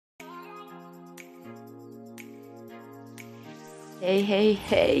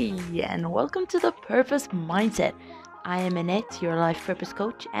Hey, and welcome to the Purpose Mindset. I am Annette, your life purpose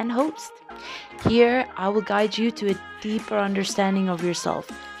coach and host. Here, I will guide you to a deeper understanding of yourself.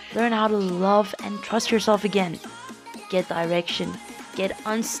 Learn how to love and trust yourself again. Get direction, get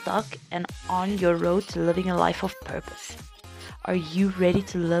unstuck, and on your road to living a life of purpose. Are you ready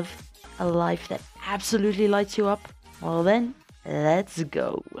to live a life that absolutely lights you up? Well, then, let's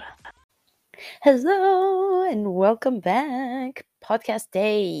go. Hello, and welcome back. Podcast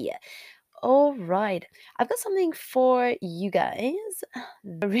day. All right, I've got something for you guys.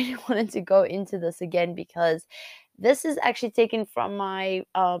 I really wanted to go into this again because this is actually taken from my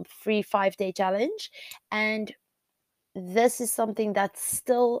free 5-day challenge, and this is something that's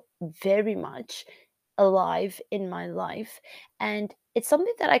still very much alive in my life, and it's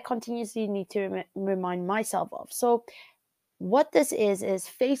something that I continuously need to remind myself of. So, what this is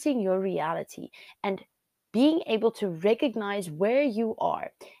facing your reality and being able to recognize where you are.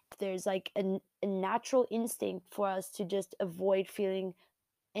 There's like a natural instinct for us to just avoid feeling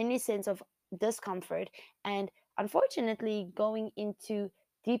any sense of discomfort. And unfortunately, going into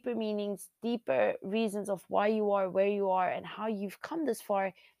deeper meanings, deeper reasons of why you are where you are and how you've come this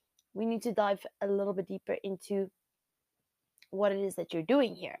far, we need to dive a little bit deeper into what it is that you're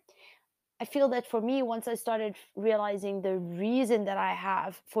doing here. I feel that for me, once I started realizing the reason that I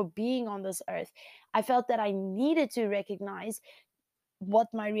have for being on this earth, I felt that I needed to recognize what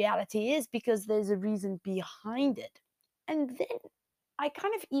my reality is because there's a reason behind it. And then I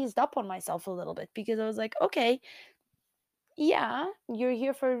kind of eased up on myself a little bit because I was like, okay, yeah, you're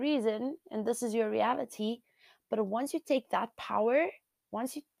here for a reason and this is your reality. But once you take that power,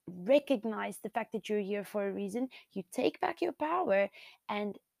 once you recognize the fact that you're here for a reason, you take back your power,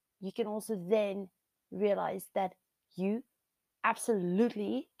 and you can also then realize that you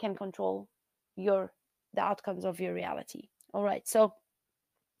absolutely can control your the outcomes of your reality. All right. So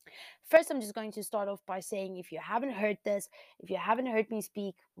first, I'm just going to start off by saying if you haven't heard this, if you haven't heard me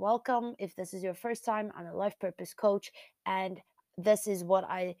speak, welcome. If this is your first time, I'm a life purpose coach, and this is what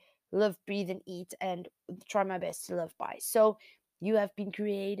I live, breathe, and eat, and try my best to live by. So, you have been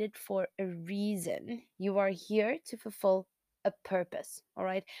created for a reason. You are here to fulfill a purpose. All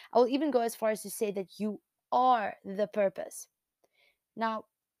right. I will even go as far as to say that you are the purpose. Now,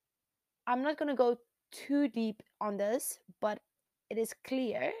 I'm not going to go too deep on this, but it is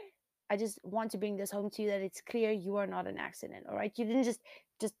clear. I just want to bring this home to you that it's clear you are not an accident, all right? You didn't just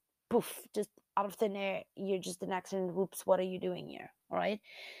poof, just out of thin air, you're just an accident. Whoops, what are you doing here? All right?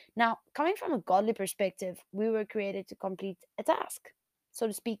 Now, coming from a godly perspective, we were created to complete a task, so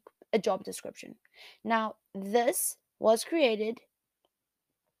to speak, a job description. Now, this was created,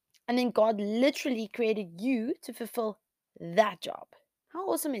 and then God literally created you to fulfill that job. How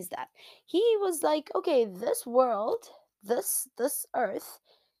awesome is that? He was like, okay, this world, this earth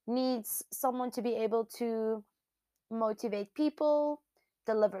needs someone to be able to motivate people,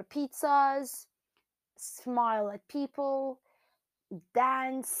 deliver pizzas, smile at people,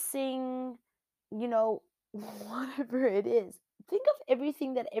 dancing, you know, whatever it is. Think of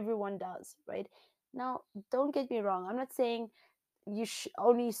everything that everyone does, right? Now, don't get me wrong. I'm not saying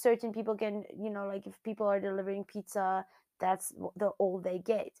only certain people can, like if people are delivering pizza, that's all they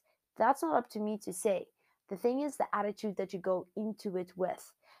get. That's not up to me to say. The thing is the attitude that you go into it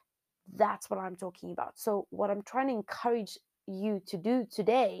with. That's what I'm talking about. So what I'm trying to encourage you to do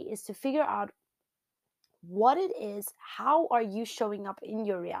today is to figure out what it is. How are you showing up in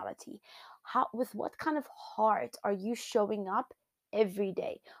your reality? How, with what kind of heart are you showing up every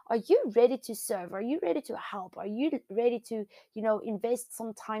day? Are you ready to serve? Are you ready to help? Are you ready to, invest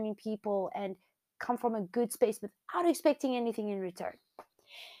some time in people and come from a good space without expecting anything in return?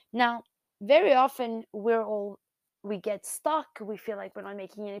 Now, very often we get stuck. We feel like we're not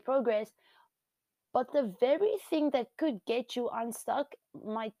making any progress, but the very thing that could get you unstuck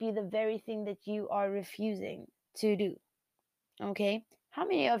might be the very thing that you are refusing to do. Okay? How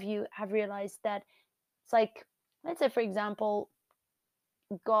many of you have realized that it's like, let's say, for example,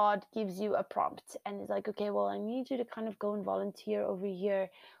 God gives you a prompt and it's like, okay, well, I need you to kind of go and volunteer over here,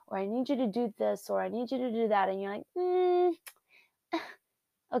 or I need you to do this, or I need you to do that. And you're like,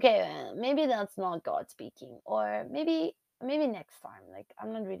 okay, maybe that's not God speaking, or maybe next time. Like,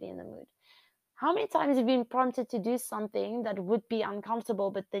 I'm not really in the mood. How many times have you been prompted to do something that would be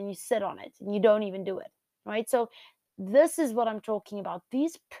uncomfortable, but then you sit on it and you don't even do it, right? So, this is what I'm talking about.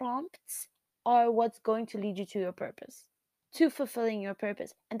 These prompts are what's going to lead you to your purpose, to fulfilling your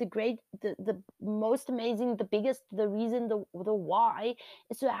purpose. And the most amazing, the biggest, the reason, the why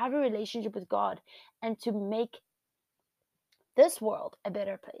is to have a relationship with God and to make this world a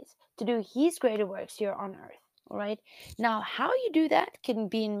better place, to do His greater works here on earth. All right. Now, how you do that can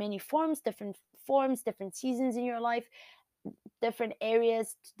be in many forms, different seasons in your life, different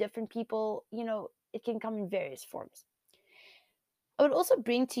areas, different people. It can come in various forms. I would also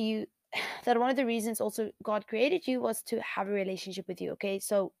bring to you that one of the reasons also God created you was to have a relationship with you. Okay.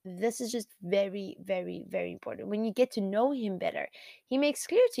 So this is just very, very, very important. When you get to know Him better, He makes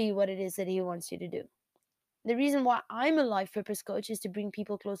clear to you what it is that He wants you to do. The reason why I'm a life purpose coach is to bring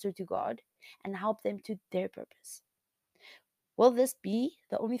people closer to God and help them to their purpose. Will this be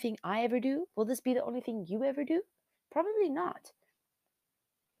the only thing I ever do? Will this be the only thing you ever do? Probably not.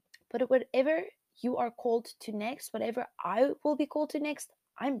 But whatever you are called to next, whatever I will be called to next,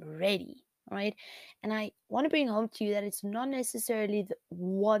 I'm ready. All right. And I want to bring home to you that it's not necessarily the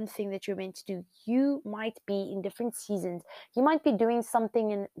one thing that you're meant to do. You might be in different seasons. You might be doing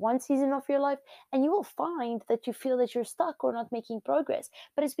something in one season of your life, and you will find that you feel that you're stuck or not making progress.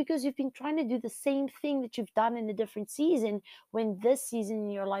 But it's because you've been trying to do the same thing that you've done in a different season when this season in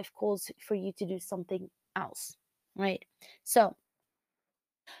your life calls for you to do something else. Right. So,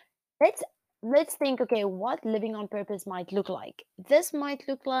 let's let's think, okay, what living on purpose might look like. This might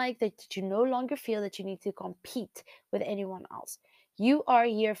look like that you no longer feel that you need to compete with anyone else. You are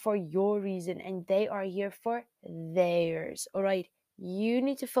here for your reason and they are here for theirs. All right. You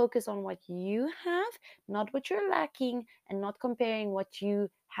need to focus on what you have, not what you're lacking, and not comparing what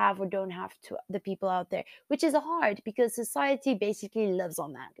you have or don't have to the people out there, which is hard because society basically lives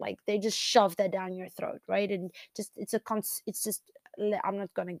on that. Like they just shove that down your throat, right? And just it's just I'm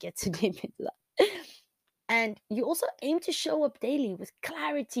not going to get too deep into that. And you also aim to show up daily with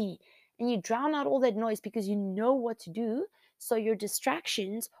clarity and you drown out all that noise because you know what to do. So your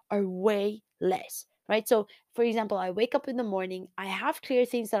distractions are way less, right? So, for example, I wake up in the morning, I have clear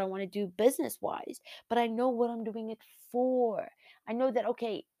things that I want to do business wise, but I know what I'm doing it for. I know that,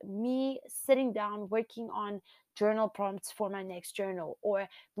 okay, me sitting down, working on journal prompts for my next journal, or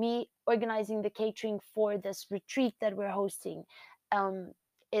me organizing the catering for this retreat that we're hosting, um,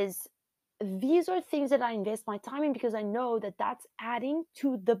 is these are things that I invest my time in because I know that that's adding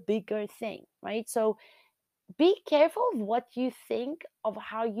to the bigger thing, right? So be careful of what you think of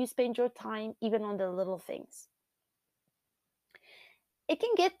how you spend your time, even on the little things. It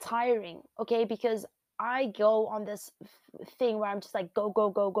can get tiring, okay? Because I go on this thing where I'm just like, go, go,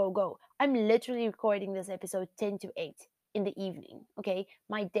 go, go, go. I'm literally recording this episode 10 to 8 in the evening, okay?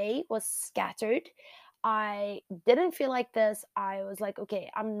 My day was scattered. I didn't feel like this. I was like, okay,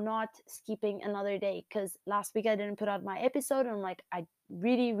 I'm not skipping another day because last week I didn't put out my episode. And I'm like, I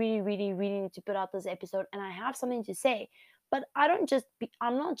really, really, really, really need to put out this episode and I have something to say. But I'm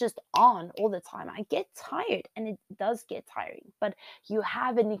not just on all the time. I get tired and it does get tiring. But you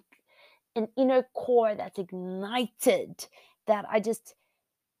have an inner core that's ignited that I just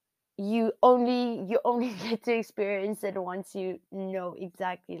you only get to experience it once you know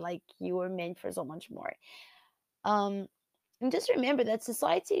exactly like you were meant for so much more. um and just remember that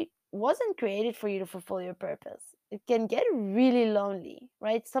society wasn't created for you to fulfill your purpose. It can get really lonely,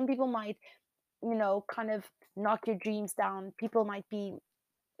 right? Some people might, kind of knock your dreams down. People might be,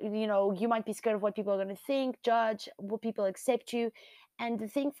 you might be scared of what people are going to think, judge, will people accept you. And the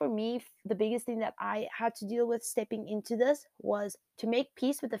thing for me, the biggest thing that I had to deal with stepping into this was to make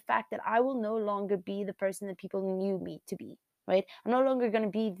peace with the fact that I will no longer be the person that people knew me to be, right? I'm no longer going to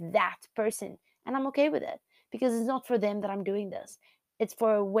be that person. And I'm okay with it because it's not for them that I'm doing this. It's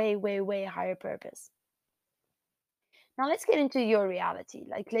for a way, way, way higher purpose. Now let's get into your reality.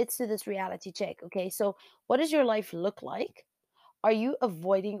 Like, let's do this reality check. Okay. So, what does your life look like? Are you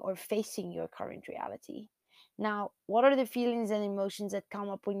avoiding or facing your current reality? Now, what are the feelings and emotions that come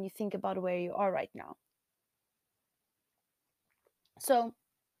up when you think about where you are right now? So,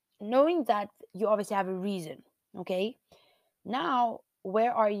 knowing that you obviously have a reason, okay? Now,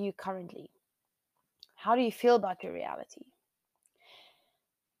 where are you currently? How do you feel about your reality?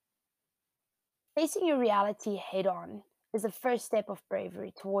 Facing your reality head on is the first step of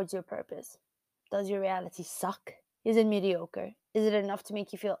bravery towards your purpose. Does your reality suck? Is it mediocre? Is it enough to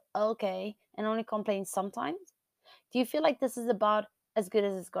make you feel okay and only complain sometimes? Do you feel like this is about as good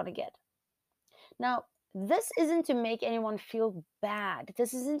as it's going to get? Now, this isn't to make anyone feel bad.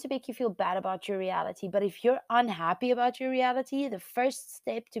 This isn't to make you feel bad about your reality. But if you're unhappy about your reality, the first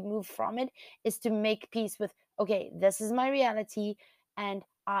step to move from it is to make peace with, okay, this is my reality and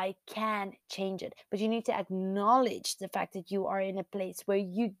I can change it. But you need to acknowledge the fact that you are in a place where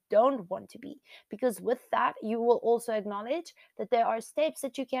you don't want to be. Because with that, you will also acknowledge that there are steps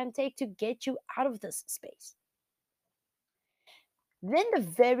that you can take to get you out of this space. Then the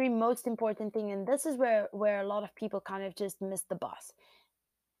very most important thing, and this is where a lot of people kind of just miss the bus,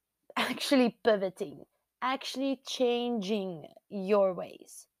 actually pivoting. actually changing your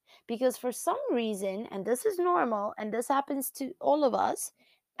ways. Because for some reason, and this is normal, and this happens to all of us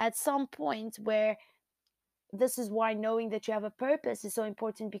at some point, where this is why knowing that you have a purpose is so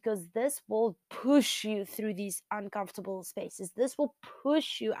important, because this will push you through these uncomfortable spaces. This will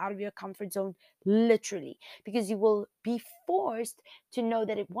push you out of your comfort zone, literally, because you will be forced to know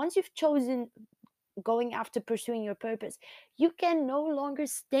that once you've chosen going after pursuing your purpose, you can no longer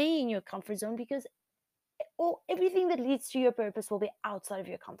stay in your comfort zone, because everything that leads to your purpose will be outside of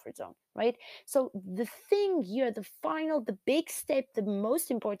your comfort zone, right? So the thing here, the big step, the most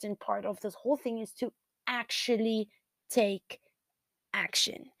important part of this whole thing is to actually take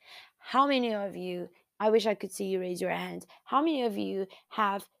action. How many of you, I wish I could see you raise your hands, how many of you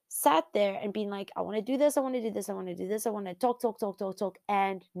have sat there and been like, I want to do this, I want to do this, I want to do this, I want to talk,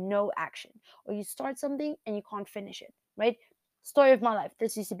 and no action? Or you start something and you can't finish it, right? Story of my life.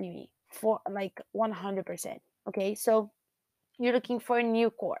 This used to be me for like 100%. Okay, so you're looking for a new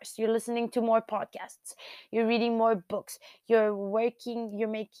course, you're listening to more podcasts, you're reading more books, you're working, you're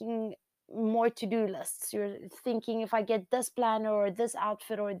making more to-do lists, you're thinking, if I get this planner or this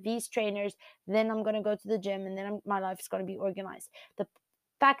outfit or these trainers, then I'm going to go to the gym, and then my life is going to be organized. The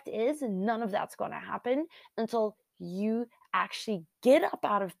fact is, none of that's going to happen until you actually get up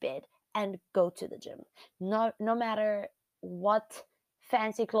out of bed and go to the gym. No matter what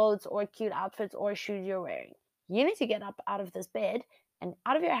fancy clothes or cute outfits or shoes you're wearing, you need to get up out of this bed and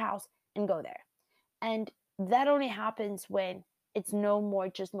out of your house and go there. And that only happens when it's no more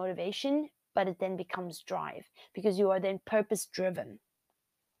just motivation, but it then becomes drive, because you are then purpose driven.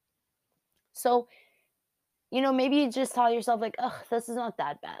 So, maybe you just tell yourself, like, ugh, this is not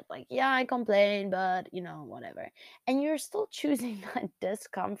that bad. Like, yeah, I complain, but, whatever. And you're still choosing that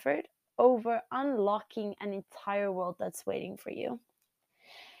discomfort over unlocking an entire world that's waiting for you.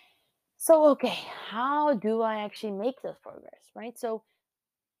 So, okay, how do I actually make this progress, right? So,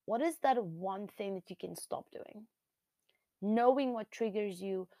 what is that one thing that you can stop doing? Knowing what triggers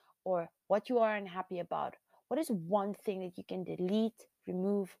you or what you are unhappy about, what is one thing that you can delete,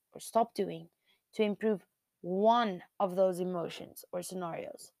 remove, or stop doing to improve one of those emotions or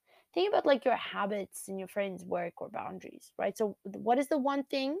scenarios? Think about like your habits in your friends' work or boundaries, right? So, what is the one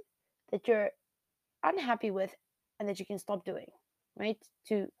thing that you're unhappy with and that you can stop doing, right?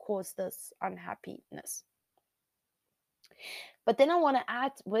 To cause this unhappiness. But then I want to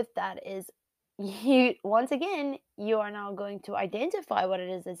add with that is, you, once again, you are now going to identify what it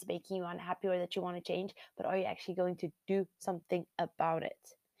is that's making you unhappy or that you want to change, but are you actually going to do something about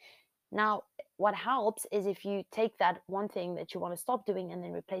it? Now, what helps is if you take that one thing that you want to stop doing and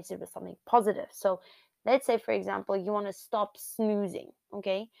then replace it with something positive. So let's say, for example, you want to stop snoozing.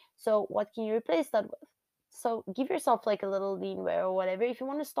 Okay, so what can you replace that with? So give yourself like a little leanware or whatever. If you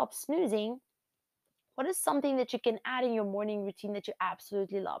want to stop snoozing, what is something that you can add in your morning routine that you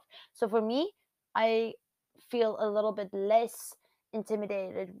absolutely love? So for me, I feel a little bit less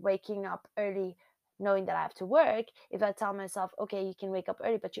intimidated waking up early, knowing that I have to work, if I tell myself, okay, you can wake up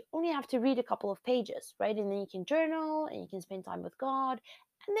early, but you only have to read a couple of pages, right? And then you can journal and you can spend time with God,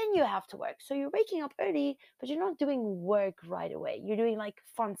 and then you have to work. So you're waking up early, but you're not doing work right away. You're doing like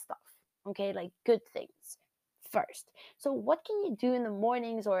fun stuff, okay, like good things first. So what can you do in the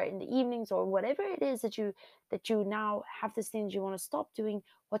mornings or in the evenings or whatever it is that you now have this thing that you want to stop doing?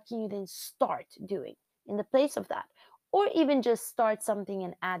 What can you then start doing in the place of that? Or even just start something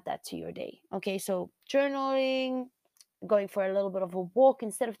and add that to your day. Okay, so journaling, going for a little bit of a walk,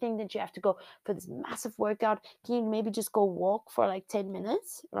 instead of thinking that you have to go for this massive workout, can you maybe just go walk for like 10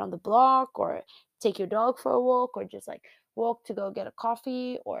 minutes around the block, or take your dog for a walk, or just like walk to go get a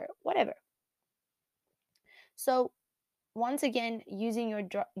coffee or whatever. So once again, using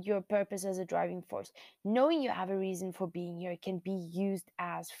your purpose as a driving force, knowing you have a reason for being here can be used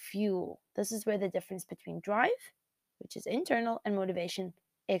as fuel. This is where the difference between drive, which is internal, and motivation,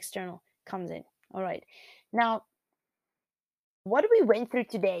 external, comes in. All right. Now, what we went through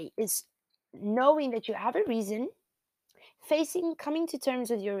today is knowing that you have a reason, coming to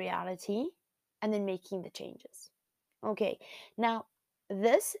terms with your reality, and then making the changes. Okay. Now,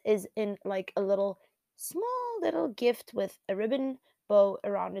 this is in like a small little gift with a ribbon bow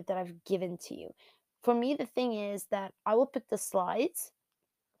around it that I've given to you. For me, the thing is that I will put the slides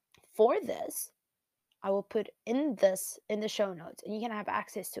for this. I will put in the show notes, and you can have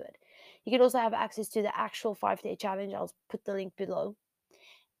access to it. You can also have access to the actual 5-day challenge. I'll put the link below,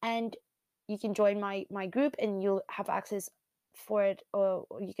 and you can join my group, and you'll have access for it, or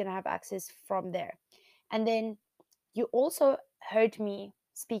you can have access from there. And then you also heard me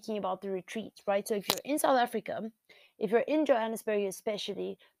speaking about the retreat, right? So if you're in South Africa, if you're in Johannesburg,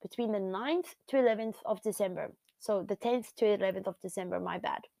 especially between the 9th to 11th of December, so the 10th to 11th of December, my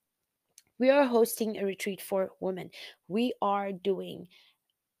bad, we are hosting a retreat for women. We are doing,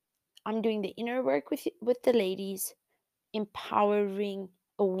 I'm doing the inner work with the ladies, empowering,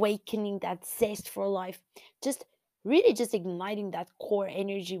 awakening that zest for life, just really just igniting that core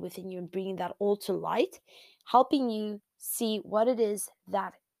energy within you and bringing that all to light, helping you see what it is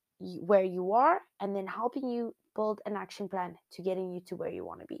that where you are, and then helping you build an action plan to getting you to where you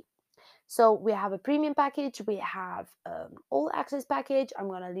want to be. So we have a premium package, we have all access package. I'm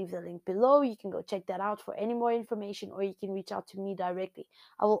going to leave the link below. You can go check that out for any more information, or you can reach out to me directly.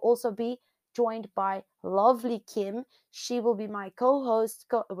 I will also be joined by lovely Kim. She will be my co-host.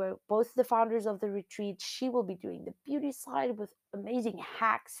 We're both the founders of the retreat. She will be doing the beauty side with amazing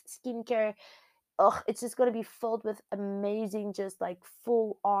hacks, skincare. It's just going to be filled with amazing, just like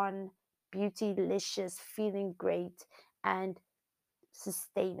full on beauty, delicious, feeling great, and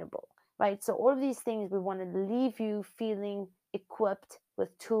sustainable, right? So, all of these things, we want to leave you feeling equipped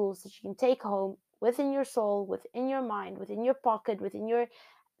with tools that you can take home within your soul, within your mind, within your pocket, within your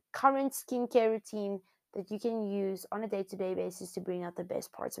current skincare routine, that you can use on a day-to-day basis to bring out the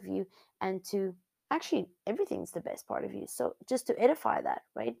best parts of you, and to actually everything's the best part of you, so just to edify that,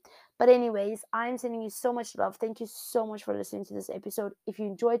 right? But anyways, I'm sending you so much love. Thank you so much for listening to this episode. If you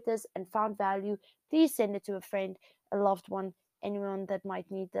enjoyed this and found value, please send it to a friend, a loved one, anyone that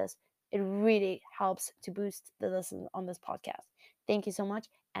might need this. It really helps to boost the listen on this podcast. Thank you so much,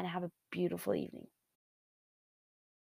 and have a beautiful evening.